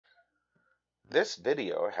This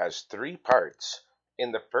video has three parts.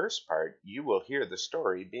 In the first part, you will hear the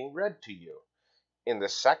story being read to you. In the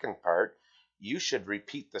second part, you should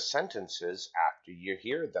repeat the sentences after you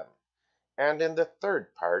hear them. And in the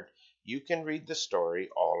third part, you can read the story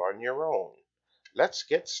all on your own. Let's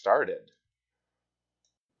get started.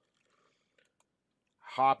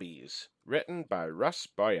 Hobbies, written by Russ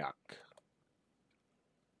Boyack.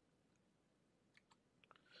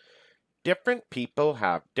 Different people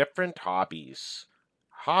have different hobbies.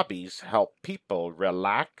 Hobbies help people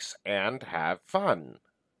relax and have fun.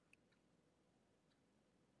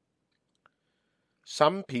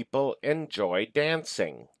 Some people enjoy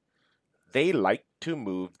dancing. They like to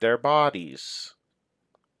move their bodies.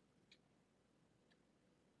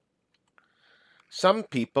 Some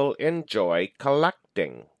people enjoy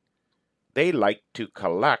collecting. They like to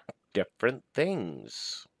collect different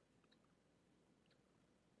things.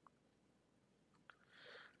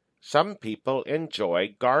 Some people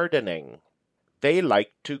enjoy gardening. They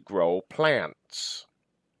like to grow plants.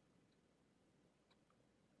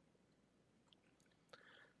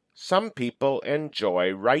 Some people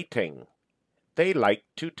enjoy writing. They like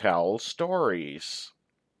to tell stories.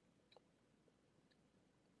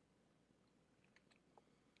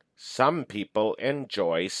 Some people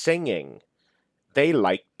enjoy singing. They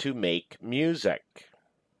like to make music.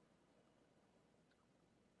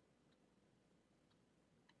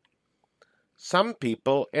 Some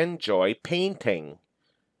people enjoy painting.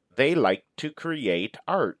 They like to create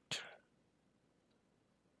art.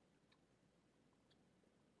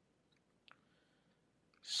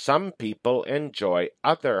 Some people enjoy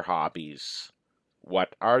other hobbies.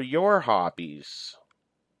 What are your hobbies?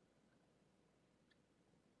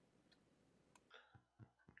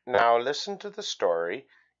 Now listen to the story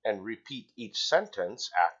and repeat each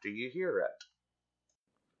sentence after you hear it.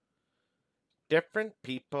 Different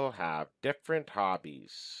people have different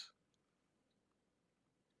hobbies.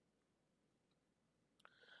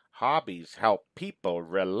 Hobbies help people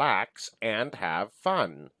relax and have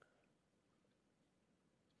fun.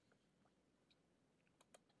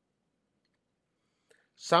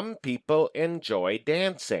 Some people enjoy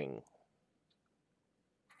dancing.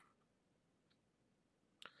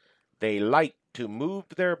 They like to move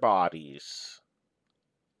their bodies.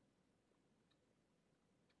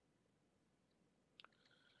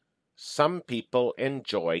 Some people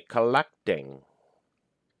enjoy collecting.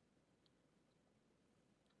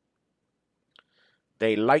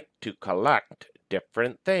 They like to collect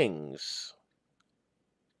different things.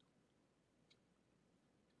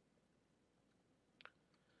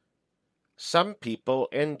 Some people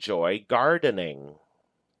enjoy gardening.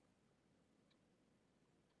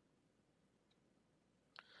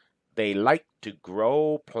 They like to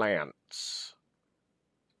grow plants.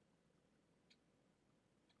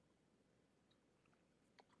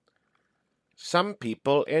 Some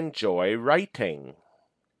people enjoy writing.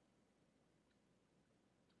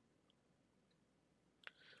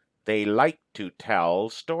 They like to tell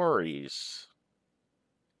stories.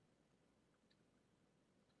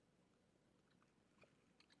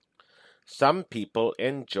 Some people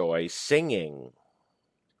enjoy singing.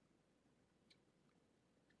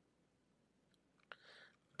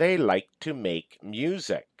 They like to make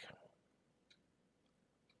music.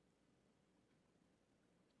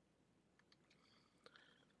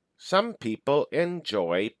 Some people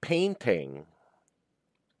enjoy painting.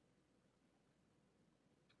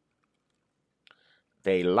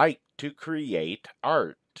 They like to create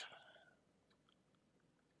art.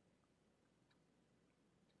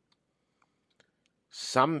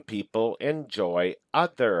 Some people enjoy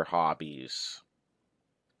other hobbies.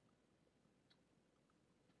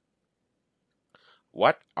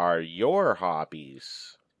 What are your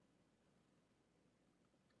hobbies?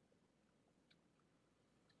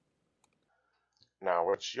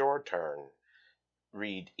 Now it's your turn.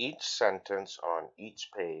 Read each sentence on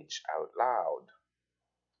each page out loud.